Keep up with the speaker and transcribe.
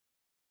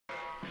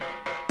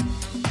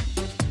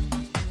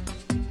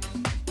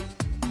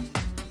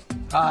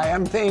Hi,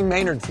 I'm Thane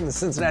Maynard from the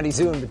Cincinnati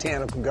Zoo and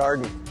Botanical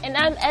Garden. And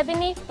I'm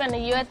Ebony from the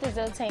You at the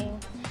Zoo team.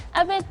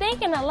 I've been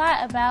thinking a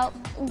lot about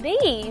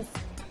these.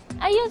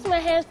 I use my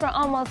hands for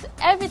almost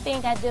everything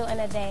I do in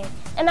a day,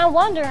 and I'm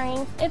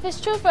wondering if it's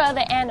true for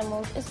other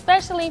animals,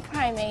 especially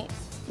primates.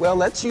 Well,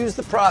 let's use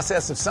the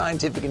process of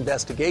scientific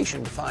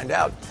investigation to find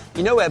out.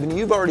 You know, Ebony,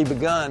 you've already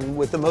begun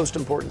with the most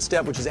important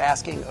step, which is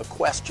asking a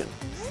question.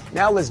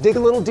 Now let's dig a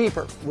little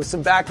deeper with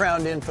some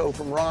background info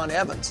from Ron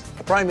Evans,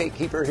 a primate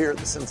keeper here at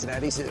the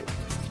Cincinnati Zoo.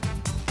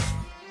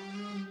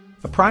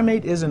 A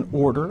primate is an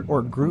order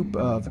or group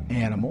of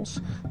animals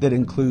that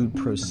include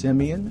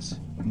prosimians,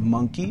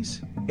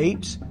 monkeys,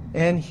 apes,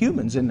 and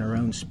humans in their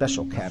own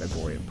special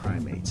category of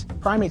primates.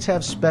 Primates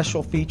have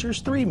special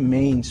features, three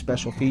main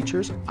special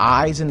features: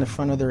 eyes in the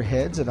front of their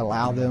heads that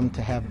allow them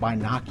to have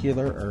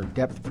binocular or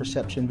depth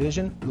perception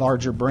vision,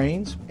 larger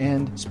brains,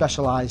 and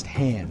specialized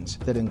hands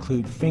that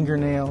include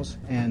fingernails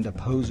and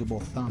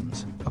opposable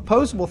thumbs.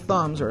 Opposable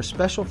thumbs are a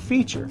special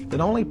feature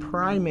that only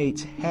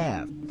primates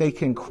have. They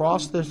can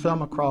cross their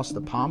thumb across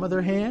the palm of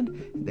their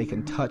hand. They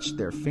can touch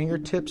their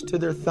fingertips to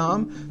their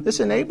thumb. This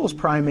enables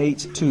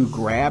primates to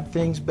grab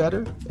things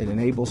better. It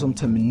enables them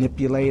to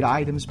manipulate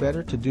items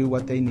better, to do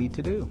what they need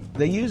to do.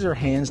 They use their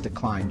hands to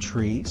climb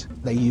trees.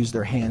 They use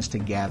their hands to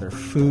gather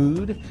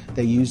food.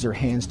 They use their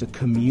hands to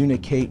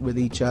communicate with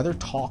each other,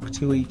 talk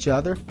to each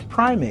other.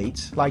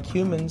 Primates, like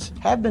humans,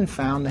 have been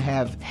found to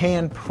have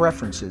hand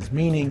preferences,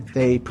 meaning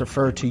they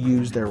prefer to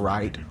use their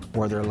right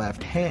or their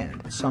left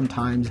hand.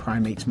 Sometimes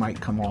primates might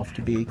come off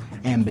to be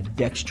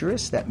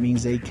ambidextrous. That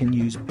means they can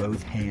use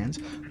both hands.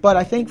 But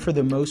I think for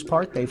the most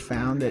part, they've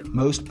found that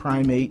most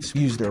primates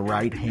use their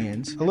right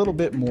hands a little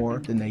bit more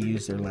than they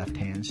use their left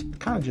hands,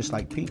 kind of just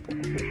like people.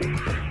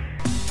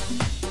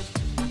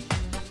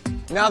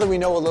 Now that we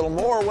know a little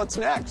more, what's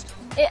next?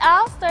 It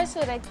all starts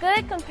with a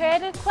good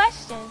comparative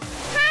question.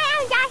 Hi,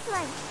 I'm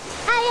Jocelyn.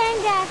 Hi,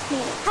 I'm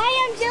Daphne. Hi,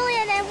 I'm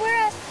Jillian, and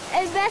we're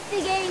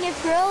investigating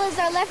if gorillas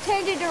are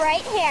left-handed or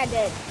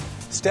right-handed.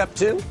 Step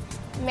 2?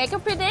 Make a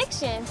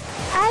prediction.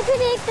 I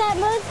predict that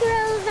most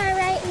gorillas are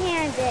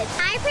right-handed.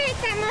 I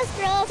predict that most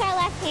gorillas are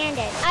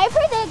left-handed. I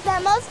predict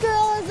that most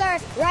gorillas are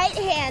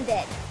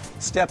right-handed.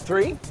 Step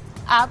 3?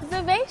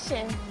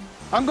 Observation.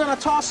 I'm going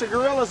to toss the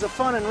gorillas a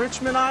fun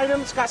enrichment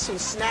item. It's got some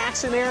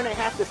snacks in there and they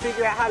have to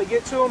figure out how to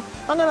get to them.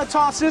 I'm going to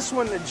toss this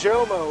one to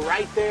Jomo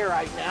right there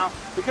right now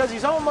because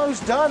he's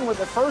almost done with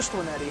the first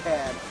one that he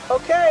had.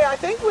 Okay, I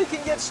think we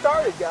can get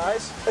started,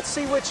 guys. Let's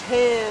see which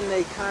hand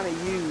they kind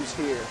of use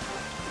here.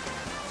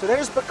 So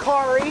there's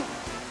Bakari.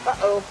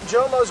 Uh-oh,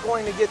 Jomo's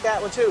going to get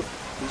that one too.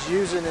 He's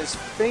using his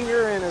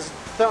finger and his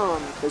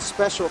thumb, his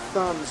special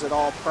thumbs that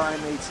all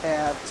primates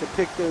have to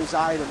pick those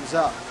items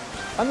up.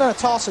 I'm going to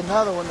toss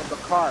another one to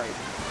Bakari.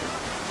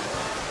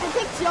 I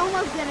think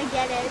Jomo's going to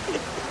get it.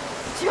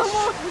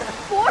 Jomo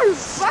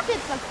has 4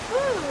 buckets of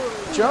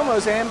food.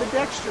 Jomo's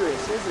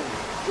ambidextrous, isn't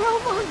he?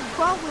 Jomo's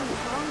probably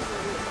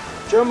hungry.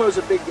 Jomo's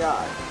a big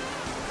guy.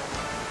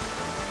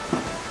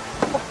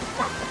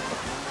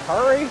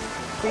 Hurry.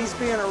 He's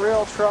being a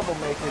real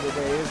troublemaker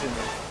today, isn't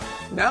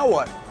he? Now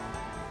what?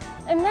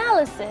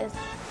 Analysis.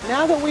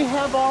 Now that we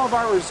have all of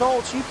our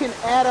results, you can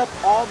add up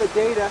all the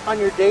data on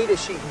your data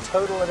sheet and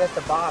total it at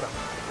the bottom.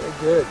 Very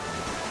good.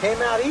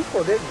 Came out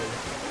equal, didn't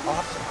it?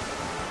 Awesome.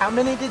 How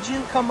many did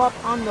you come up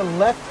on the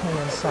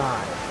left-hand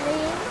side?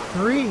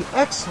 3.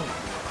 Excellent.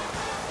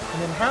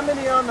 And then how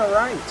many on the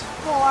right?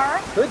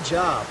 4. Good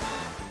job.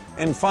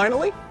 And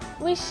finally?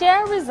 We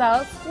share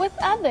results with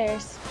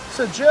others.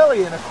 So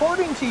Jillian,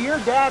 according to your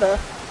data,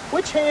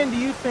 which hand do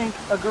you think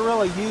a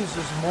gorilla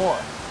uses more?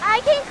 I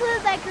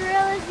conclude that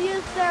gorillas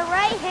use their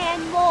right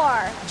hand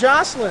more.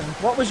 Jocelyn,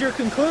 what was your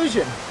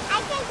conclusion?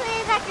 I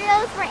concluded that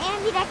gorillas were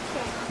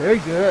ambidextrous. Very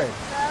good.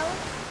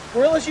 So?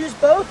 Gorillas use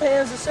both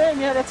hands the same.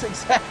 Yeah, that's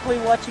exactly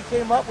what you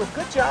came up with.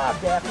 Good job,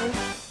 Daphne.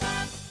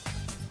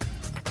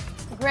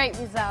 Great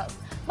results.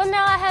 But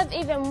now I have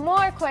even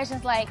more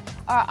questions like,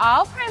 are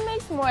all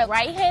primates more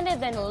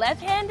right-handed than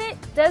left-handed?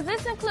 Does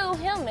this include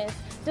humans?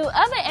 Do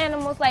other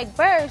animals like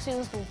birds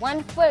use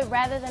one foot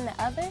rather than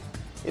the other?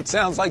 It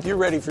sounds like you're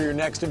ready for your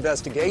next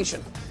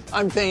investigation.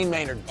 I'm Thane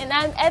Maynard. And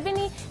I'm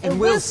Ebony, and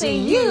we'll see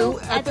you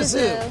at the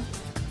zoo.